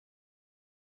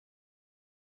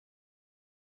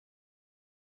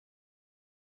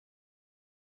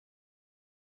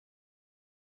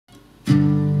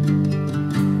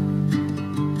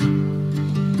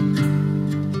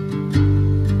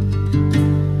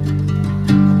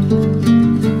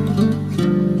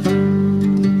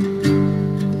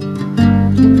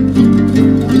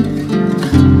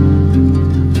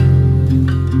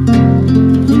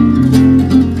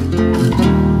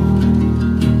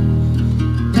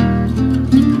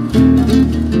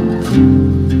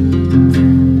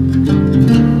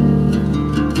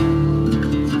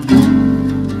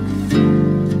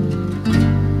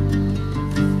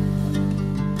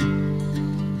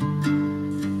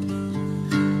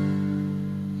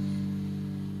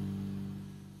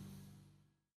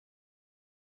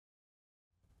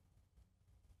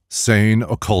Sane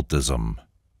Occultism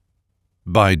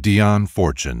by Dion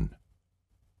Fortune.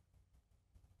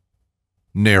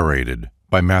 Narrated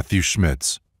by Matthew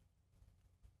Schmitz.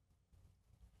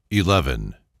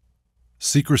 11.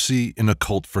 Secrecy in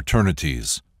Occult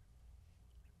Fraternities.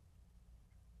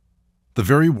 The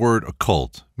very word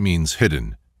occult means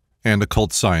hidden, and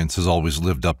occult science has always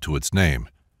lived up to its name.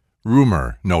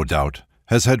 Rumor, no doubt,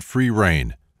 has had free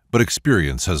rein, but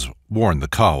experience has worn the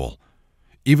cowl.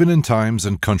 Even in times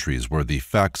and countries where the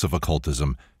facts of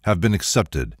occultism have been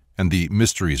accepted and the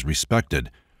mysteries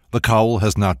respected, the cowl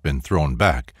has not been thrown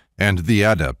back, and the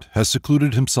adept has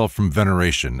secluded himself from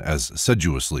veneration as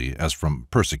sedulously as from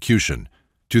persecution.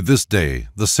 To this day,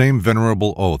 the same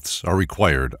venerable oaths are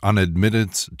required on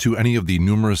admittance to any of the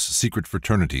numerous secret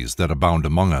fraternities that abound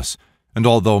among us, and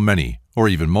although many, or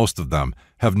even most of them,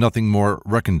 have nothing more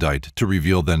recondite to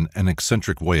reveal than an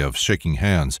eccentric way of shaking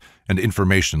hands and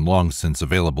information long since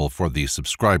available for the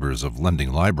subscribers of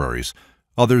lending libraries,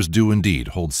 others do indeed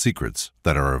hold secrets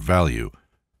that are of value.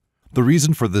 The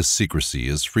reason for this secrecy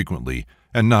is frequently,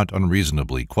 and not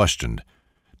unreasonably, questioned.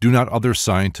 Do not other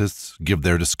scientists give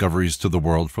their discoveries to the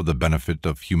world for the benefit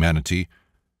of humanity?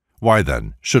 Why,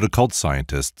 then, should occult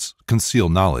scientists conceal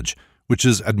knowledge which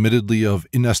is admittedly of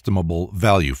inestimable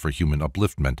value for human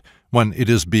upliftment, when it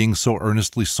is being so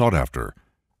earnestly sought after?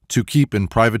 To keep in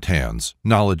private hands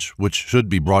knowledge which should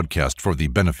be broadcast for the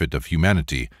benefit of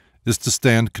humanity is to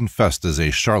stand confessed as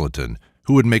a charlatan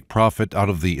who would make profit out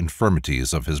of the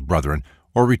infirmities of his brethren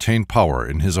or retain power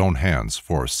in his own hands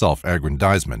for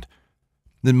self-aggrandizement.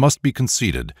 It must be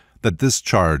conceded that this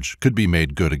charge could be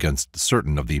made good against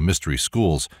certain of the mystery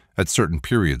schools at certain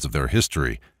periods of their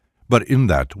history, but in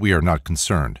that we are not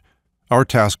concerned. Our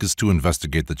task is to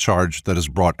investigate the charge that is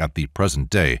brought at the present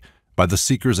day by the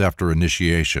seekers after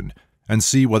initiation and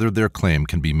see whether their claim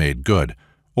can be made good,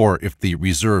 or if the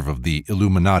reserve of the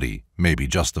Illuminati may be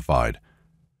justified.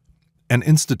 An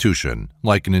institution,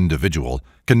 like an individual,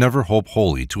 can never hope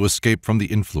wholly to escape from the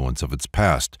influence of its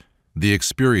past. The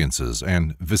experiences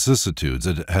and vicissitudes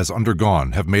it has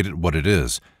undergone have made it what it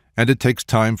is, and it takes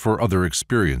time for other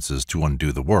experiences to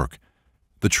undo the work.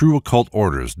 The true occult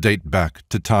orders date back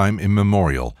to time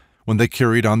immemorial, when they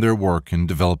carried on their work and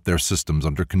developed their systems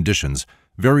under conditions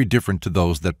very different to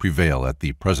those that prevail at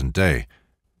the present day.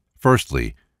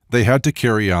 Firstly, they had to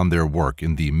carry on their work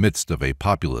in the midst of a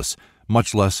populace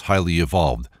much less highly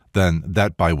evolved than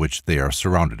that by which they are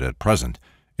surrounded at present,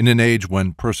 in an age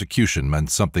when persecution meant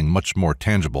something much more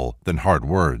tangible than hard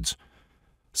words.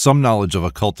 Some knowledge of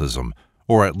occultism,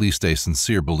 or at least a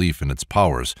sincere belief in its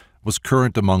powers, was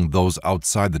current among those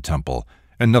outside the temple,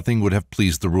 and nothing would have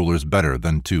pleased the rulers better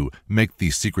than to make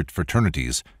these secret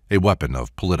fraternities a weapon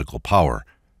of political power.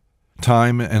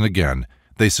 Time and again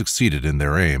they succeeded in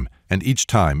their aim, and each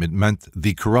time it meant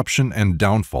the corruption and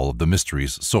downfall of the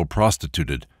mysteries so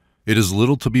prostituted. It is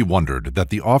little to be wondered that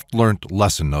the oft-learnt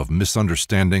lesson of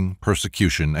misunderstanding,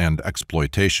 persecution, and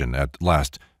exploitation at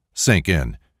last sank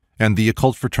in, and the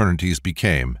occult fraternities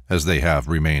became, as they have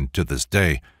remained to this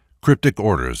day, cryptic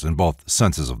orders in both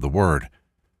senses of the word.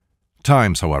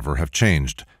 Times, however, have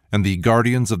changed, and the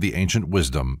guardians of the ancient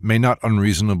wisdom may not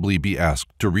unreasonably be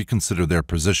asked to reconsider their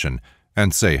position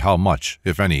and say how much,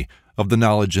 if any, of the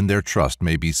knowledge in their trust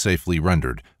may be safely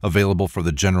rendered available for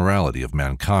the generality of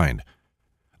mankind.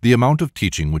 The amount of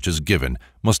teaching which is given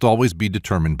must always be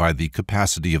determined by the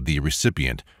capacity of the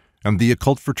recipient, and the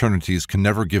occult fraternities can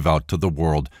never give out to the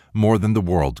world more than the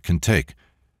world can take.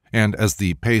 And as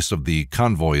the pace of the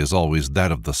convoy is always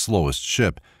that of the slowest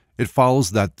ship, it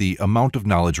follows that the amount of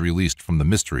knowledge released from the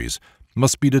mysteries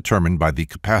must be determined by the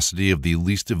capacity of the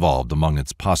least evolved among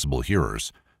its possible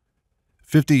hearers.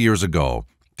 50 years ago,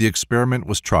 the experiment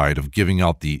was tried of giving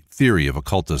out the theory of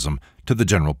occultism to the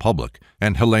general public,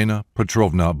 and Helena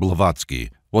Petrovna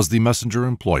Blavatsky was the messenger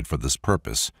employed for this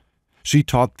purpose. She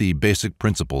taught the basic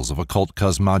principles of occult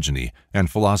cosmogony and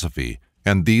philosophy,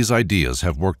 and these ideas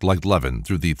have worked like leaven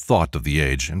through the thought of the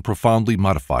age and profoundly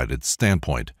modified its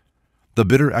standpoint. The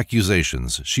bitter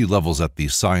accusations she levels at the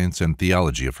science and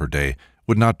theology of her day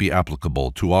would not be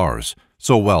applicable to ours,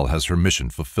 so well has her mission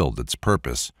fulfilled its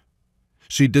purpose.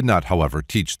 She did not, however,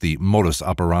 teach the modus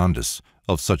operandus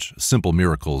of such simple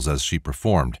miracles as she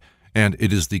performed, and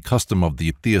it is the custom of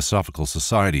the Theosophical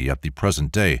Society at the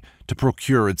present day to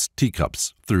procure its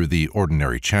teacups through the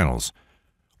ordinary channels.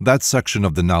 That section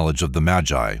of the knowledge of the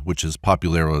Magi, which is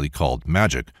popularly called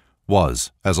magic,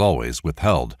 was, as always,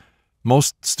 withheld.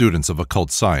 Most students of occult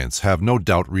science have no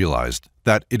doubt realized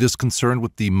that it is concerned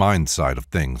with the mind side of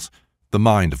things, the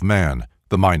mind of man,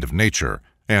 the mind of nature,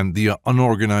 and the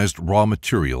unorganized raw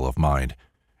material of mind,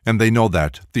 and they know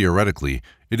that, theoretically,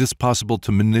 it is possible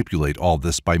to manipulate all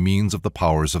this by means of the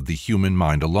powers of the human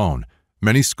mind alone.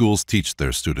 Many schools teach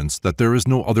their students that there is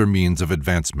no other means of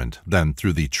advancement than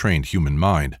through the trained human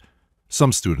mind.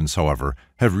 Some students, however,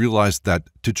 have realized that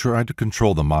to try to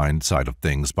control the mind side of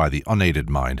things by the unaided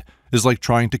mind is like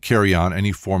trying to carry on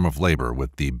any form of labor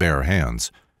with the bare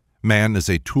hands. Man is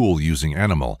a tool-using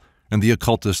animal, and the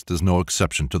occultist is no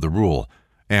exception to the rule,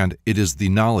 and it is the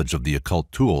knowledge of the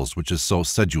occult tools which is so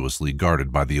sedulously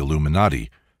guarded by the Illuminati.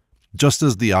 Just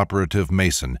as the operative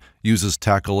mason uses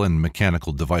tackle and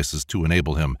mechanical devices to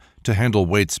enable him to handle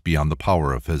weights beyond the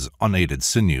power of his unaided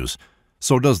sinews,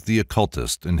 so does the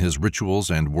occultist, in his rituals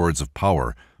and words of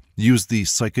power, use the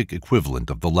psychic equivalent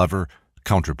of the lever,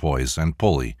 counterpoise, and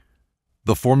pulley.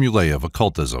 The formulae of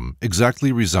occultism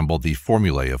exactly resemble the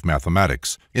formulae of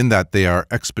mathematics, in that they are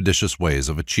expeditious ways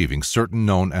of achieving certain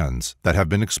known ends that have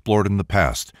been explored in the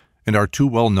past and are too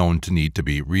well known to need to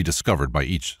be rediscovered by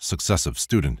each successive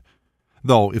student.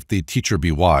 Though, if the teacher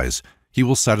be wise, he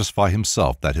will satisfy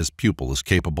himself that his pupil is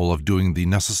capable of doing the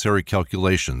necessary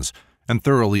calculations and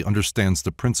thoroughly understands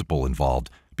the principle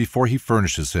involved before he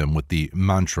furnishes him with the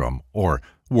mantram, or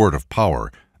word of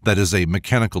power, that is a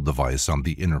mechanical device on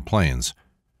the inner planes.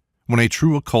 When a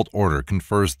true occult order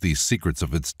confers the secrets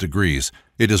of its degrees,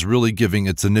 it is really giving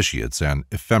its initiates an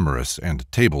ephemeris and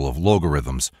table of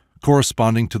logarithms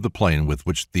corresponding to the plane with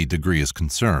which the degree is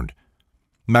concerned.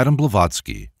 Madame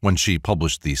Blavatsky, when she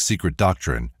published The Secret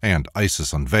Doctrine and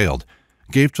Isis Unveiled,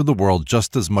 gave to the world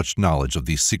just as much knowledge of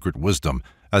the secret wisdom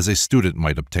as a student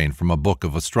might obtain from a book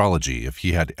of astrology if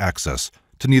he had access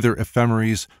to neither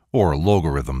ephemeres or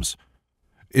logarithms.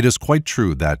 It is quite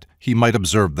true that he might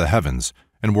observe the heavens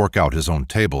and work out his own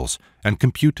tables and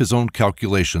compute his own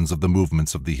calculations of the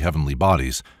movements of the heavenly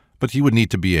bodies, but he would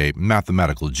need to be a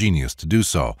mathematical genius to do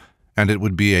so, and it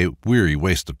would be a weary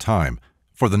waste of time,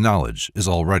 for the knowledge is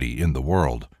already in the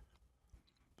world.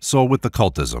 So with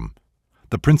occultism.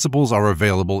 The principles are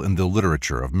available in the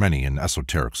literature of many an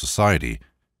esoteric society.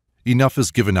 Enough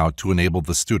is given out to enable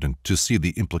the student to see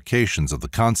the implications of the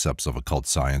concepts of occult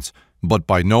science, but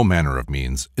by no manner of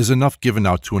means is enough given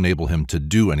out to enable him to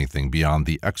do anything beyond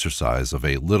the exercise of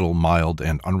a little mild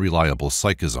and unreliable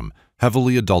psychism,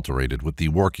 heavily adulterated with the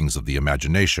workings of the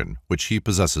imagination, which he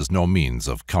possesses no means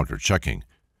of counter-checking.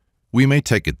 We may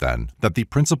take it, then, that the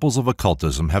principles of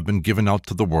occultism have been given out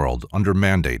to the world under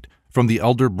mandate from the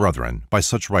elder brethren by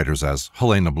such writers as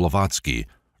Helena Blavatsky,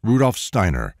 Rudolf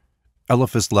Steiner,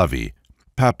 Eliphas Levi,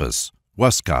 Pappas,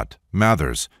 Westcott,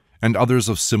 Mathers, and others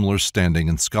of similar standing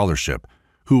and scholarship,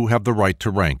 who have the right to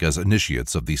rank as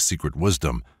initiates of the secret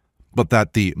wisdom, but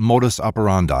that the modus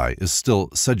operandi is still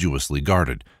sedulously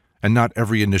guarded, and not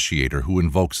every initiator who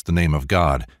invokes the name of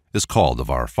God is called of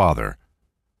our Father.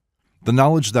 The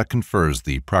knowledge that confers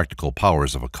the practical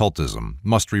powers of occultism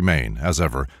must remain, as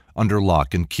ever, under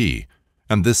lock and key,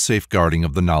 and this safeguarding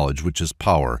of the knowledge which is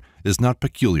power is not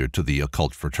peculiar to the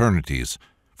occult fraternities,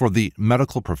 for the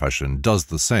medical profession does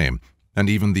the same, and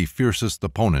even the fiercest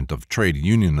opponent of trade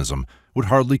unionism would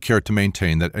hardly care to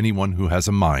maintain that anyone who has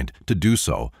a mind to do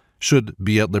so should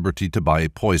be at liberty to buy a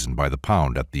poison by the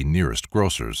pound at the nearest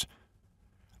grocer's.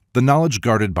 The knowledge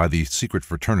guarded by the secret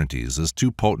fraternities is too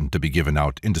potent to be given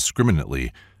out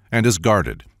indiscriminately, and is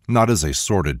guarded, not as a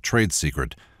sordid trade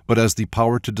secret, but as the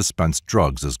power to dispense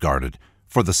drugs is guarded,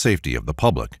 for the safety of the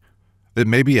public. It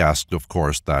may be asked, of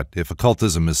course, that if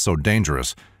occultism is so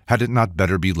dangerous, had it not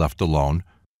better be left alone?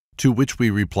 To which we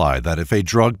reply that if a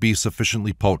drug be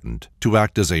sufficiently potent to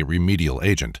act as a remedial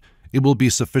agent, it will be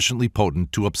sufficiently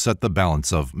potent to upset the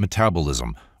balance of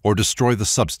metabolism or destroy the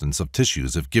substance of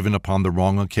tissues if given upon the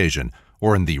wrong occasion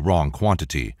or in the wrong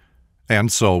quantity.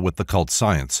 And so with occult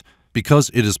science, because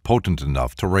it is potent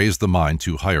enough to raise the mind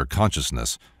to higher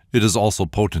consciousness, it is also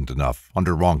potent enough,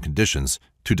 under wrong conditions,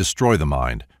 to destroy the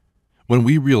mind. When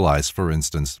we realize, for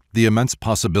instance, the immense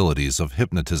possibilities of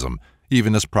hypnotism,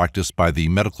 even as practiced by the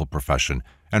medical profession,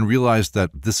 and realize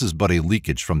that this is but a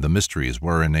leakage from the mysteries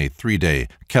wherein a 3-day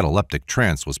cataleptic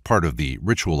trance was part of the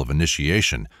ritual of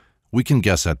initiation, we can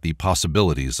guess at the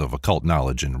possibilities of occult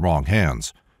knowledge in wrong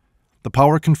hands. The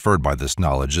power conferred by this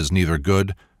knowledge is neither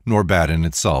good nor bad in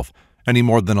itself, any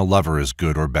more than a lever is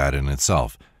good or bad in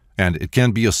itself, and it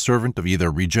can be a servant of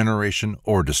either regeneration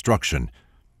or destruction.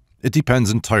 It depends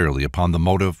entirely upon the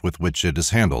motive with which it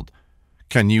is handled.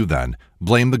 Can you, then,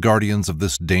 blame the guardians of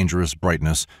this dangerous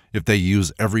brightness if they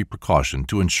use every precaution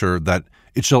to ensure that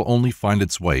it shall only find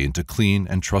its way into clean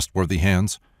and trustworthy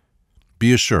hands?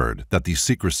 Be assured that the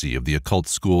secrecy of the occult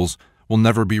schools will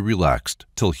never be relaxed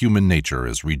till human nature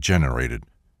is regenerated.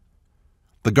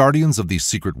 The guardians of the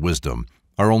secret wisdom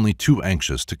are only too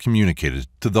anxious to communicate it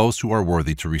to those who are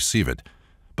worthy to receive it,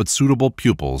 but suitable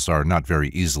pupils are not very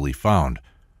easily found.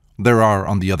 There are,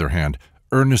 on the other hand,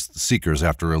 earnest seekers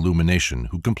after illumination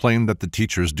who complain that the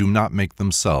teachers do not make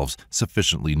themselves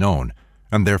sufficiently known,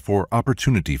 and therefore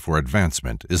opportunity for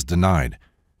advancement is denied.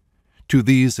 To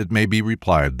these it may be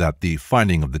replied that the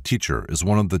finding of the teacher is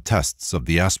one of the tests of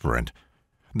the aspirant.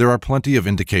 There are plenty of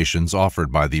indications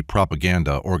offered by the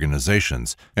propaganda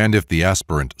organizations, and if the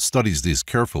aspirant studies these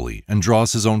carefully and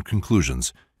draws his own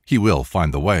conclusions, he will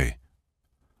find the way.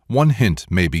 One hint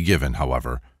may be given,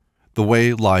 however. The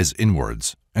way lies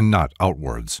inwards and not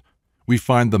outwards. We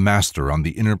find the master on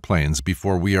the inner planes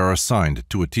before we are assigned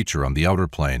to a teacher on the outer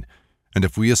plane, and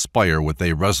if we aspire with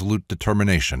a resolute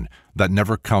determination that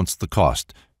never counts the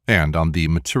cost, and on the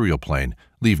material plane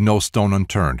leave no stone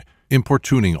unturned,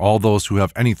 importuning all those who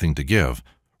have anything to give,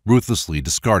 ruthlessly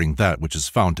discarding that which is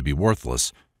found to be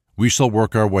worthless, we shall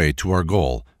work our way to our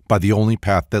goal by the only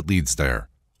path that leads there,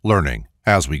 learning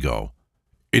as we go.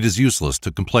 It is useless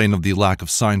to complain of the lack of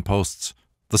signposts.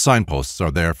 The signposts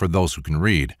are there for those who can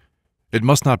read. It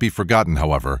must not be forgotten,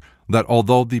 however, that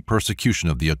although the persecution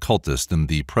of the occultist in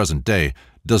the present day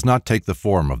does not take the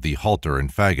form of the halter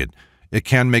and faggot, it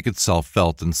can make itself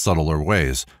felt in subtler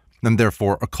ways, and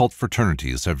therefore occult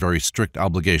fraternities have very strict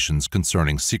obligations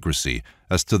concerning secrecy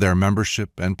as to their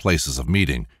membership and places of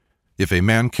meeting. If a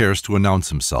man cares to announce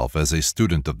himself as a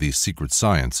student of the secret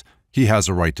science, he has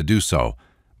a right to do so,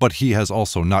 but he has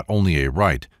also not only a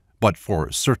right, but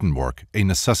for certain work a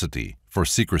necessity for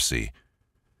secrecy.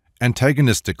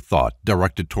 Antagonistic thought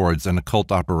directed towards an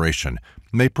occult operation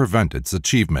may prevent its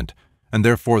achievement, and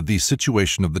therefore the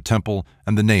situation of the temple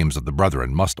and the names of the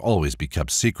brethren must always be kept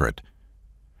secret.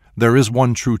 There is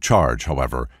one true charge,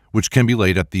 however, which can be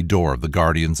laid at the door of the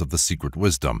guardians of the secret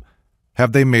wisdom.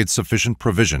 Have they made sufficient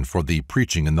provision for the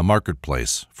preaching in the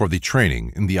marketplace, for the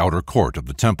training in the outer court of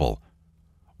the temple?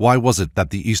 Why was it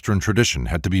that the Eastern tradition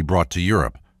had to be brought to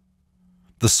Europe?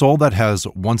 The soul that has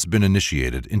once been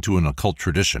initiated into an occult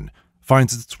tradition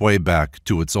finds its way back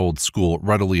to its old school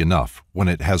readily enough when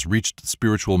it has reached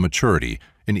spiritual maturity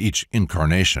in each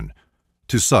incarnation.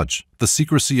 To such, the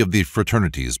secrecy of the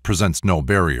fraternities presents no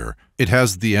barrier. It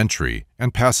has the entry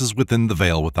and passes within the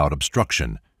veil without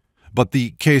obstruction. But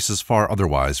the case is far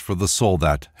otherwise for the soul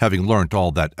that, having learnt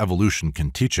all that evolution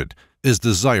can teach it, is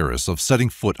desirous of setting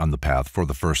foot on the path for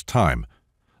the first time.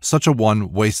 Such a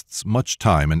one wastes much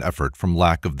time and effort from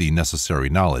lack of the necessary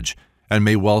knowledge, and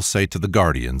may well say to the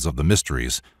guardians of the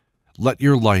mysteries, "Let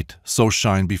your light so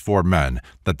shine before men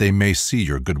that they may see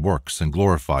your good works and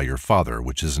glorify your Father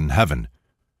which is in heaven."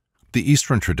 The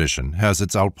Eastern tradition has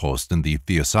its outpost in the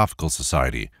Theosophical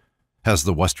Society. Has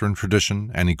the Western tradition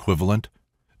an equivalent?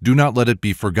 Do not let it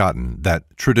be forgotten that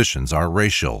traditions are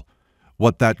racial.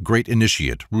 What that great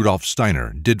initiate, Rudolf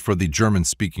Steiner, did for the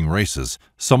German-speaking races,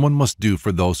 someone must do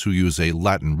for those who use a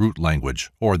Latin root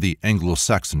language or the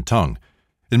Anglo-Saxon tongue.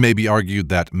 It may be argued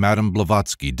that Madame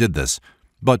Blavatsky did this,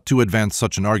 but to advance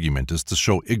such an argument is to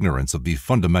show ignorance of the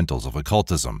fundamentals of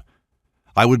occultism.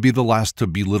 I would be the last to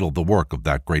belittle the work of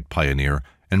that great pioneer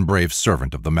and brave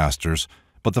servant of the masters,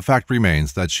 but the fact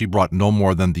remains that she brought no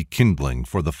more than the kindling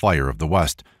for the fire of the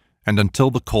West, and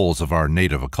until the coals of our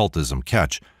native occultism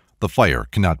catch, the fire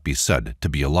cannot be said to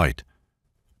be alight.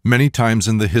 Many times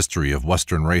in the history of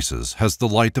Western races has the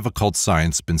light of occult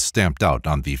science been stamped out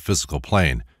on the physical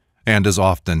plane, and as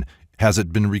often has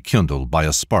it been rekindled by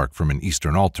a spark from an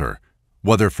Eastern altar.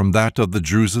 Whether from that of the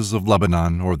Druzes of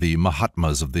Lebanon or the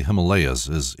Mahatmas of the Himalayas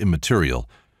is immaterial,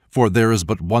 for there is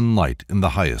but one light in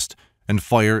the highest, and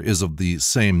fire is of the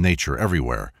same nature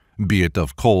everywhere, be it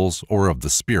of coals or of the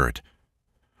spirit.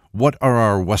 What are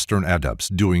our Western adepts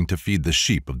doing to feed the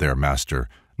sheep of their master,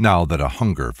 now that a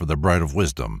hunger for the bread of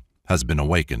wisdom has been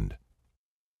awakened?